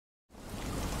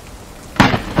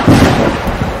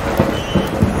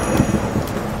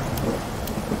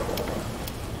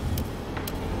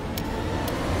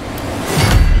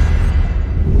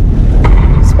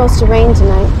supposed to rain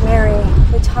tonight. Mary,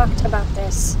 we talked about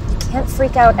this. You can't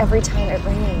freak out every time it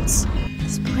rains.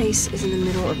 This place is in the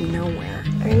middle of nowhere.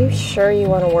 Are you sure you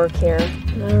want to work here?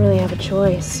 I don't really have a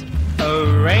choice.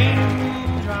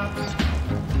 Raindrops,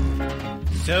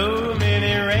 so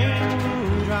many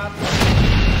raindrops.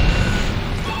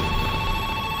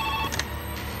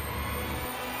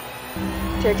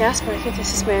 Dear Gaspar, I think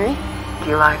this is Mary. Do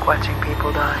you like watching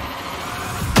people die?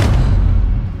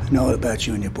 I know about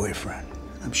you and your boyfriend.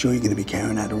 I'm sure you're going to be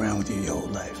carrying that around with you your whole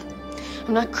life.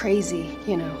 I'm not crazy,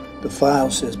 you know. The file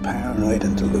says paranoid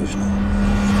and delusional.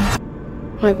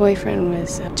 My boyfriend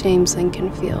was James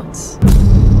Lincoln Fields.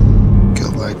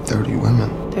 Killed like 30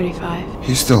 women. 35.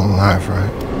 He's still alive,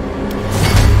 right?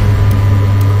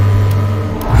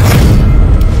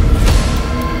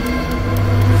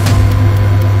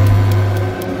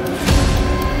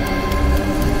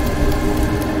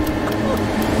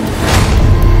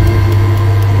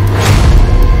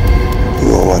 You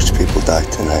will watch people die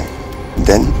tonight.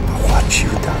 Then I'll watch you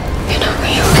die. You're not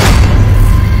real.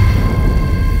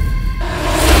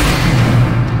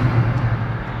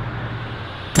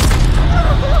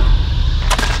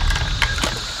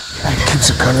 He keeps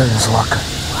a gun in his locker.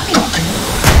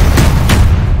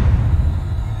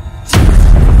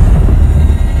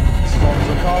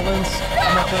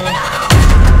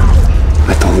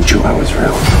 I told you I was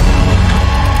real.